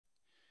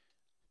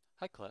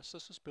Hi class,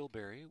 this is Bill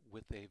Berry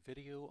with a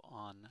video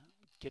on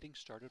getting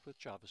started with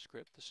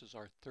JavaScript. This is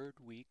our third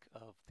week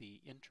of the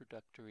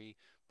introductory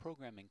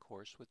programming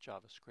course with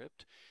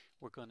JavaScript.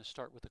 We're going to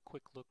start with a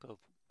quick look of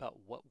about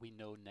what we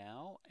know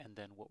now and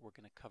then what we're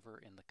going to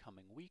cover in the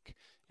coming week,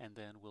 and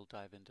then we'll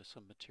dive into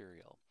some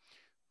material.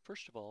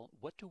 First of all,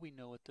 what do we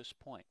know at this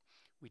point?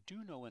 We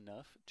do know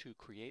enough to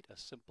create a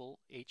simple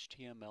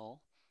HTML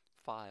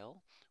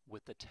file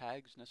with the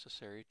tags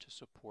necessary to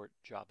support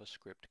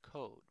JavaScript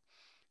code.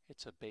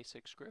 It's a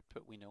basic script,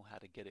 but we know how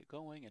to get it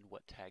going and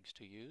what tags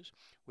to use.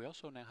 We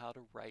also know how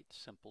to write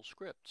simple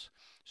scripts,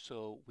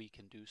 so we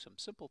can do some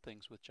simple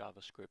things with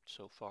JavaScript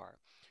so far.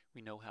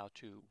 We know how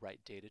to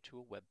write data to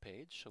a web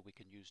page, so we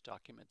can use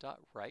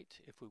document.write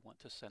if we want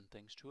to send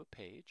things to a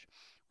page.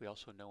 We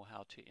also know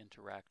how to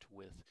interact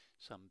with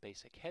some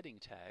basic heading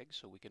tags,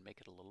 so we can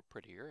make it a little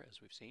prettier,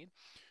 as we've seen.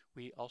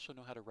 We also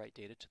know how to write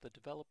data to the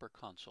developer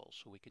console,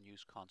 so we can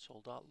use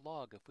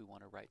console.log if we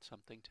want to write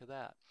something to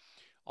that.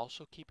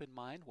 Also keep in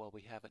mind, while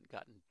we haven't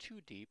gotten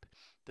too deep,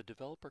 the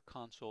developer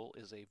console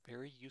is a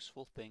very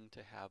useful thing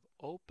to have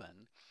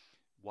open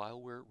while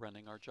we're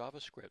running our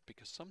JavaScript,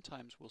 because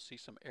sometimes we'll see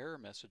some error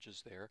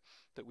messages there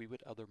that we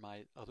would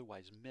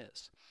otherwise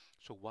miss.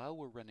 So while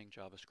we're running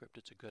JavaScript,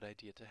 it's a good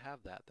idea to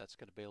have that. That's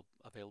going to be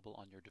available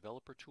on your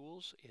developer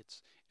tools.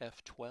 It's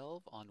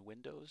F12 on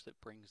Windows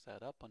that brings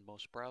that up on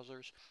most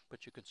browsers,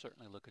 but you can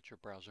certainly look at your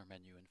browser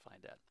menu and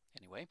find that.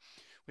 Anyway,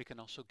 we can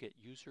also get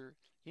user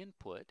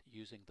input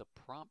using the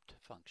prompt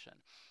function.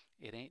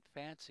 It ain't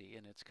fancy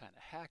and it's kind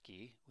of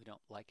hacky. We don't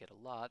like it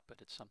a lot,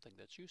 but it's something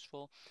that's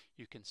useful.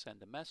 You can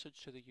send a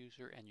message to the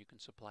user and you can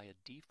supply a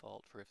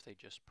default for if they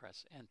just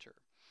press enter.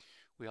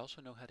 We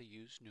also know how to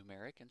use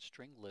numeric and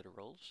string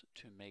literals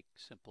to make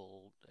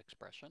simple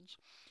expressions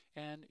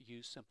and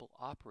use simple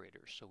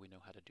operators. So we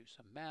know how to do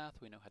some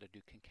math, we know how to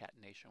do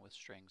concatenation with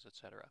strings,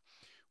 etc.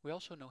 We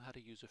also know how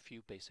to use a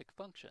few basic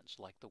functions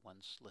like the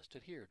ones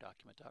listed here,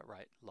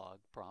 document.write, log,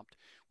 prompt.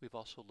 We've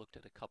also looked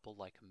at a couple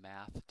like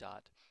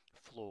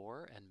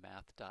math.floor and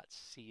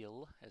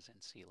math.seal, as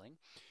in ceiling.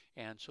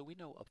 And so we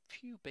know a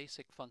few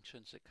basic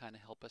functions that kind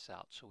of help us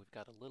out, so we've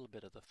got a little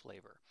bit of the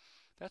flavor.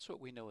 That's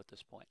what we know at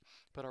this point.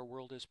 But our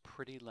world is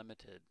pretty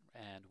limited,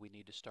 and we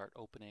need to start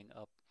opening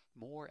up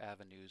more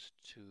avenues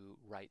to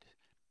write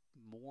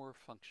more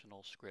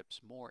functional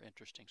scripts, more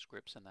interesting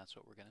scripts, and that's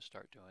what we're going to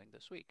start doing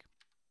this week.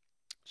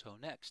 So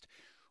next,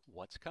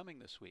 what's coming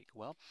this week?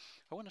 Well,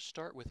 I want to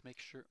start with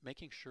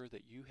making sure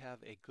that you have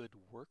a good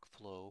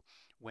workflow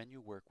when you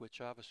work with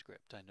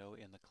JavaScript. I know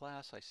in the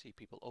class I see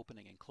people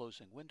opening and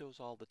closing windows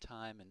all the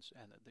time, and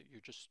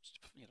you're just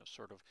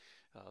sort of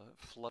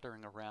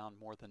fluttering around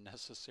more than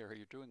necessary.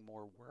 You're doing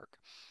more work.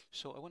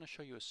 So I want to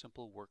show you a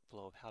simple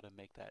workflow of how to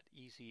make that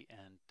easy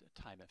and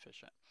time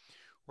efficient.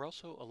 We're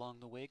also along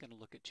the way going to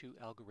look at two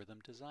algorithm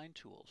design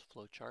tools,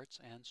 Flowcharts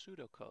and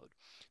Pseudocode.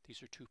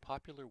 These are two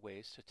popular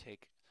ways to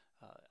take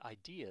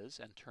ideas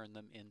and turn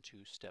them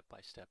into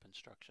step-by-step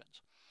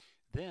instructions.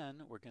 Then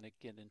we're going to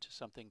get into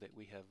something that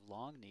we have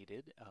long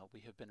needed.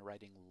 We have been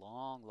writing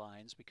long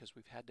lines because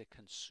we've had to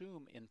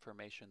consume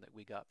information that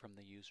we got from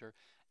the user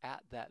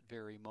at that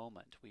very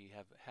moment. We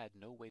have had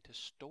no way to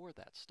store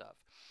that stuff.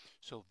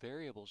 So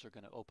variables are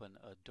going to open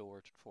a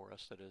door for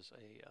us that is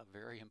a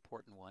very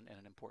important one and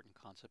an important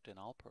concept in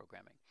all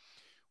programming.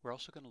 We're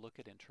also going to look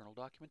at internal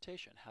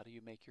documentation. How do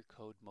you make your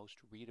code most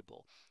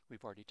readable?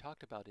 We've already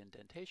talked about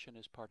indentation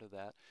as part of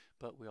that,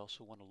 but we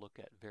also want to look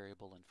at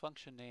variable and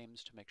function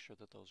names to make sure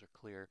that those are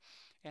clear,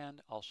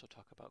 and also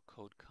talk about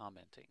code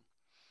commenting.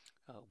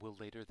 We'll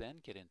later then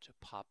get into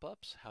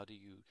pop-ups. How do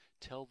you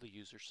tell the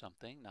user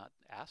something, not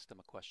ask them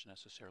a question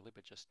necessarily,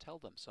 but just tell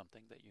them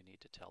something that you need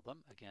to tell them.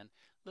 Again,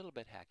 a little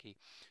bit hacky.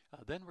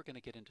 Then we're going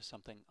to get into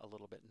something a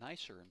little bit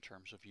nicer in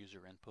terms of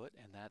user input,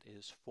 and that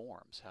is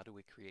forms. How do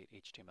we create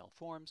HTML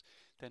forms?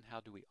 Then how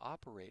do we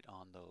operate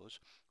on those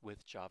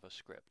with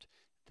JavaScript?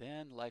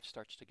 Then life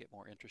starts to get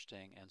more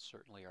interesting, and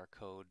certainly our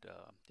code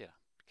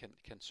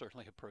can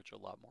certainly approach a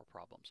lot more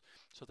problems.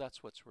 So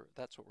that's what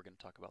we're going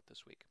to talk about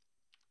this week.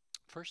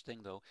 First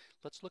thing though,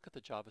 let's look at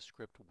the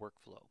JavaScript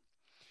workflow.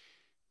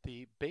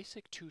 The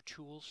basic two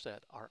tools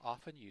that are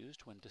often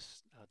used when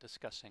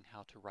discussing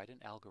how to write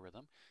an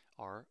algorithm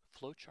are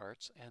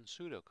flowcharts and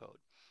pseudocode.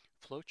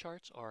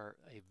 Flowcharts are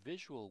a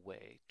visual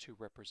way to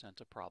represent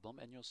a problem,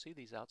 and you'll see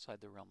these outside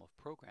the realm of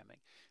programming.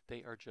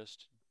 They are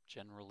just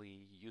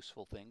generally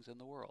useful things in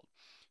the world.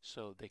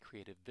 So they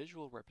create a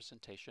visual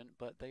representation,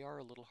 but they are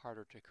a little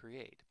harder to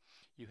create.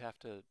 You have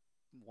to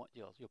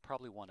you'll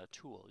probably want a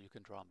tool. You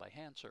can draw them by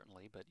hand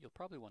certainly, but you'll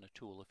probably want a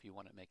tool if you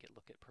want to make it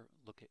look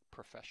at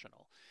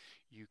professional.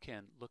 You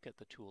can look at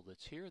the tool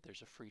that's here.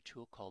 There's a free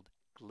tool called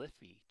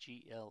Gliffy,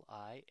 G-L-I-F-F-Y,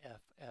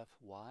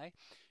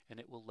 and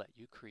it will let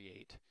you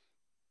create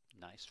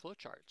nice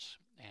flowcharts,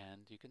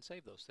 and you can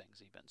save those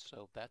things even.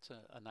 So that's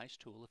a nice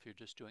tool if you're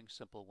just doing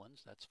simple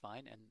ones. That's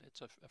fine, and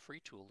it's a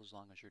free tool as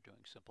long as you're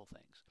doing simple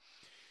things.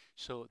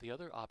 So the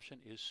other option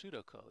is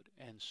pseudocode,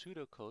 and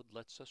pseudocode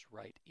lets us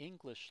write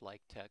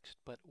English-like text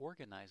but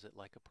organize it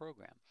like a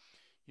program.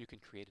 You can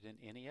create it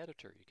in any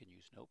editor. You can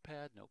use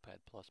Notepad, Notepad++,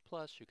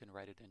 you can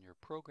write it in your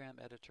program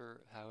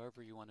editor,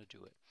 however you want to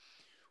do it.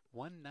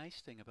 One nice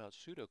thing about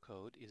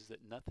pseudocode is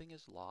that nothing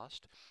is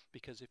lost,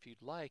 because if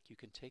you'd like, you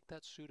can take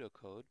that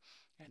pseudocode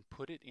and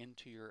put it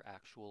into your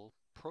actual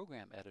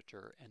program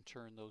editor and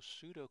turn those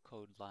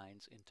pseudocode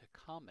lines into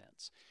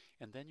comments.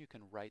 And then you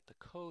can write the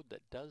code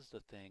that does the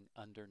thing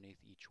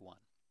underneath each one.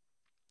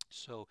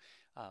 So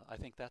I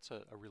think that's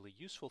a really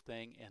useful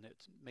thing, and it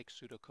makes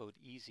pseudocode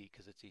easy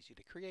because it's easy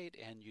to create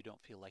and you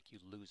don't feel like you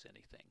lose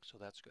anything. So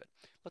that's good.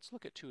 Let's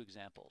look at two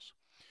examples.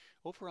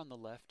 Over on the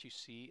left you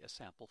see a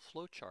sample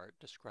flowchart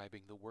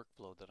describing the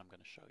workflow that I'm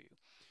going to show you.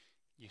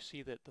 You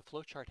see that the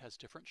flowchart has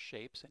different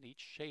shapes, and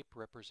each shape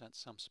represents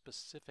some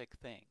specific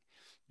thing.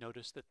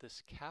 Notice that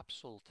this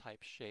capsule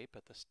type shape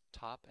at the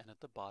top and at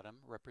the bottom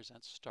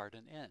represents start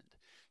and end.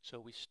 So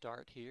we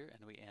start here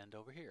and we end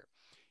over here.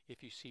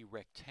 If you see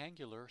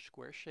rectangular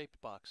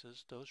square-shaped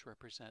boxes, those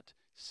represent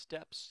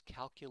steps,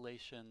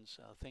 calculations,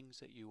 things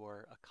that you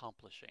are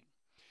accomplishing.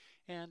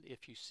 And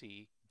if you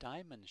see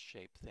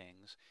diamond-shaped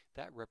things,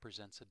 that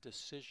represents a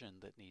decision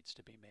that needs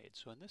to be made.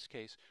 So in this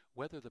case,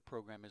 whether the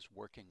program is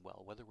working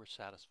well, whether we're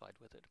satisfied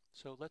with it.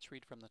 So let's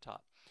read from the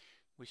top.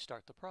 We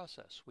start the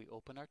process. We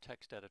open our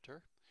text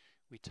editor.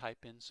 We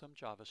type in some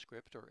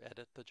JavaScript or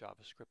edit the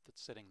JavaScript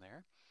that's sitting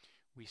there.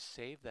 We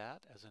save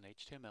that as an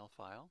HTML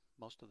file,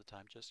 most of the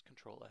time just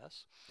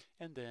Control-S,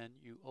 and then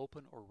you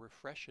open or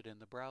refresh it in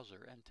the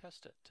browser and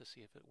test it to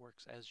see if it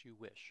works as you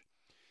wish.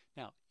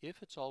 Now,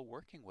 if it's all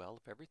working well,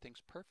 if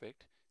everything's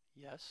perfect,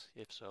 yes,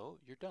 if so,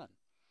 you're done.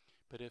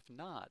 But if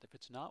not, if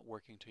it's not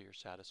working to your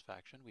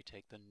satisfaction, we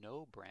take the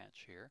no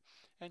branch here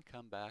and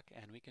come back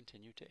and we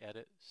continue to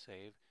edit,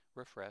 save,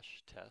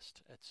 refresh,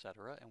 test,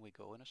 etc. And we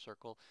go in a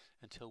circle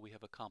until we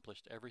have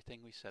accomplished everything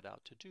we set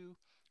out to do.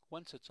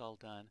 Once it's all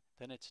done,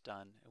 then it's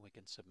done and we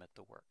can submit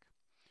the work.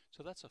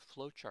 So that's a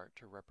flowchart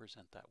to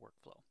represent that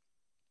workflow.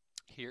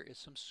 Here is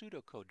some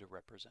pseudocode to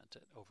represent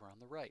it over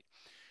on the right.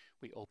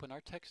 We open our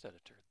text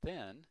editor.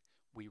 Then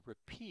we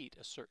repeat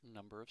a certain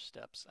number of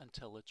steps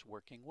until it's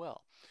working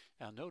well.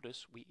 Now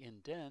notice we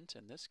indent.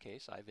 In this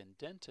case, I've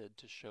indented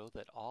to show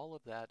that all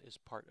of that is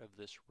part of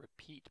this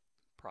repeat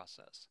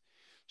process.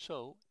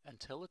 So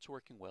until it's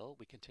working well,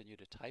 we continue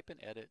to type and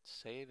edit,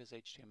 save as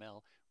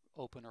HTML,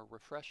 open or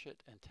refresh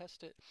it and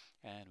test it,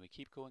 and we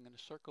keep going in a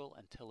circle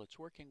until it's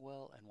working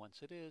well, and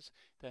once it is,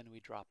 then we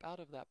drop out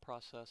of that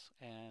process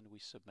and we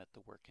submit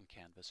the work in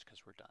Canvas because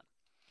we're done.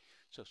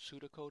 So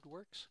pseudocode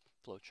works,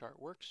 flowchart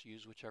works,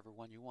 use whichever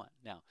one you want.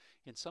 Now,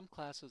 in some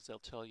classes they'll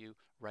tell you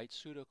write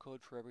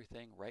pseudocode for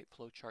everything, write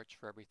flowcharts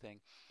for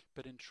everything,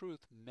 but in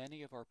truth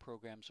many of our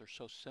programs are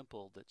so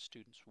simple that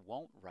students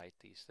won't write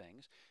these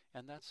things,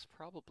 and that's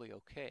probably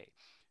okay.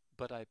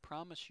 But I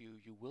promise you,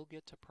 you will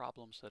get to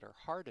problems that are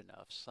hard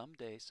enough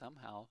someday,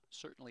 somehow.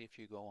 Certainly if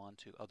you go on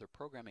to other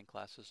programming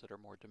classes that are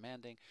more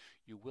demanding,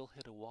 you will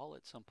hit a wall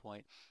at some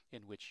point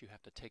in which you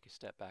have to take a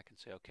step back and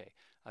say, okay,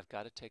 I've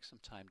got to take some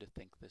time to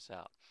think this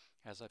out.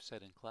 As I've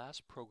said in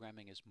class,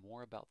 programming is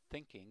more about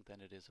thinking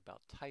than it is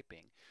about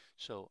typing.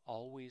 So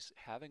always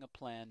having a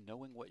plan,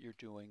 knowing what you're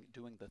doing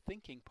the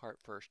thinking part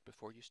first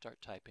before you start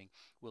typing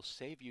will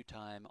save you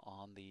time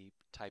on the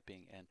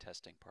typing and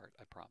testing part,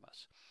 I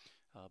promise.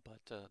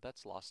 But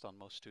that's lost on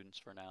most students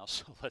for now,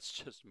 so let's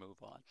just move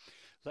on.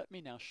 Let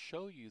me now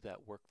show you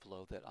that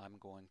workflow that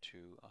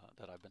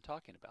I've been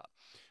talking about.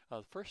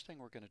 The first thing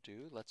we're going to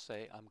do, let's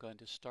say I'm going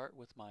to start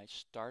with my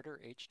starter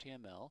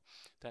HTML.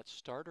 That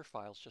starter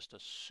file is just a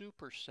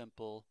super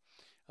simple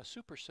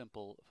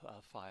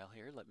file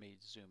here. Let me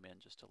zoom in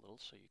just a little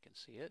so you can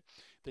see it.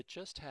 That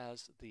just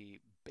has the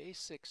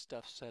basic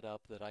stuff set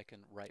up that I can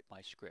write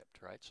my script,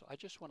 right? So I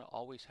just want to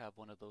always have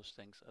one of those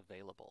things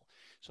available.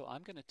 So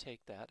I'm going to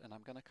take that and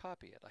I'm going to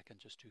copy it. I can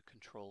just do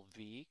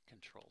Control-V,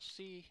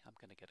 Control-C. I'm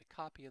going to get a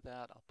copy of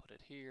that. I'll put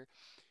it here.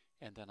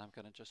 And then I'm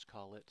going to just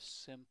call it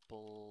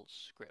Simple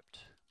Script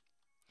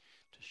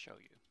to show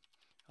you.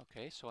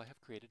 Okay, so I have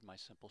created my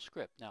simple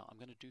script. Now I'm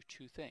going to do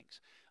two things.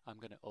 I'm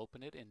going to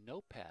open it in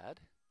Notepad,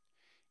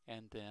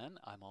 and then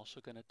I'm also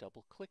going to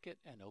double click it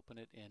and open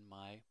it in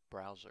my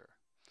browser.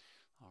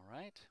 All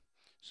right,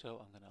 so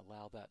I'm going to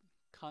allow that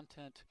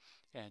content,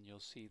 and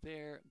you'll see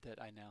there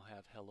that I now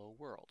have Hello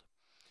World.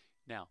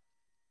 Now,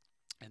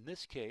 in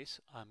this case,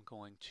 I'm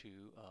going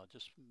to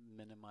just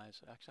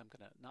minimize, actually I'm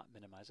going to not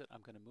minimize it,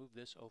 I'm going to move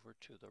this over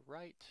to the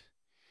right,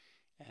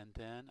 and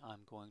then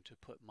I'm going to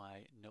put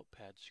my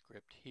Notepad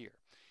script here.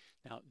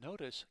 Now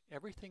notice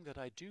everything that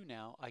I do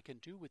now I can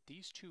do with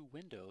these two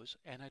windows,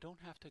 and I don't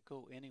have to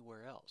go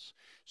anywhere else.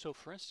 So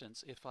for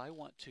instance, if I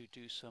want to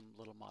do some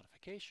little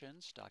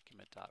modifications,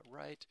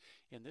 document.write,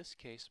 in this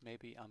case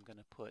maybe I'm going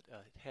to put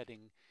a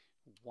heading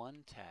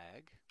 1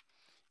 tag,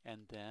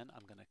 and then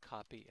I'm going to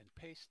copy and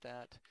paste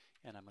that,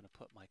 and I'm going to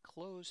put my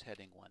close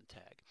heading 1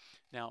 tag.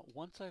 Now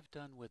once I've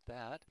done with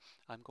that,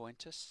 I'm going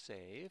to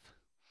save,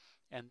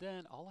 and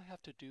then all I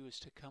have to do is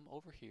to come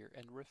over here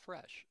and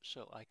refresh.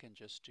 So I can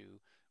just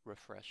do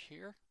refresh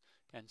here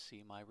and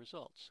see my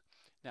results.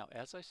 Now,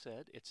 as I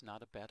said, it's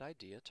not a bad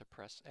idea to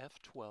press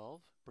F12,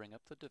 bring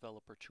up the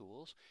developer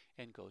tools,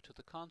 and go to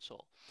the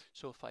console.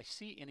 So if I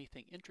see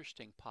anything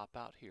interesting pop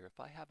out here, if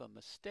I have a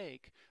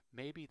mistake,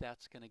 maybe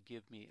that's going to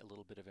give me a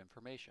little bit of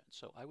information.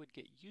 So I would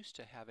get used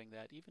to having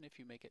that. Even if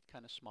you make it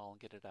kind of small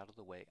and get it out of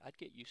the way, I'd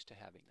get used to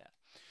having that.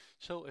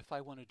 So if I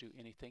want to do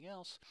anything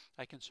else,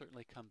 I can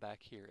certainly come back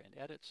here and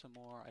edit some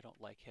more. I don't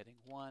like heading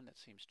 1. That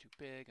seems too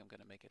big. I'm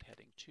going to make it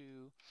heading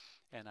 2,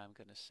 and I'm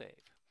going to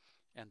save.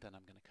 And then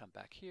I'm going to come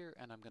back here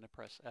and I'm going to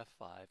press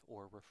F5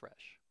 or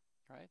refresh.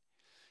 Right?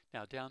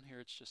 Now down here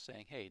it's just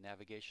saying, hey,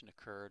 navigation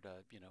occurred.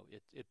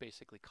 It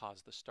basically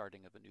caused the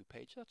starting of a new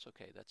page. That's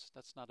okay.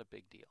 That's not a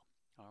big deal.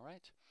 All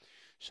right.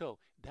 So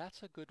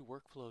that's a good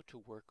workflow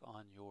to work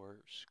on your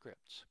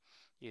scripts.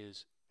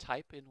 Is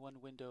type in one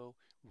window,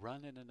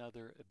 run in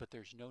another, but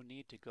there's no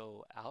need to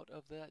go out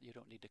of that. You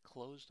don't need to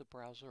close the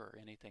browser or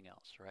anything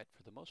else, right?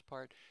 For the most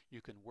part,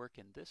 you can work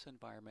in this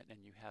environment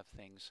and you have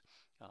things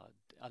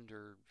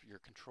under your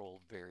control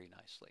very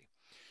nicely.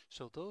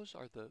 So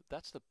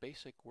that's the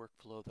basic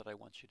workflow that I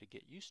want you to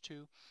get used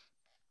to.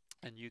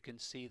 And you can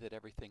see that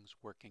everything's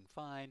working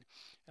fine,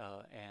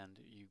 and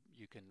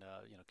you can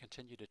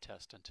continue to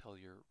test until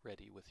you're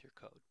ready with your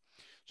code.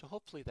 So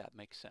hopefully that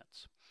makes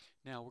sense.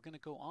 Now we're going to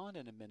go on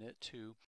in a minute to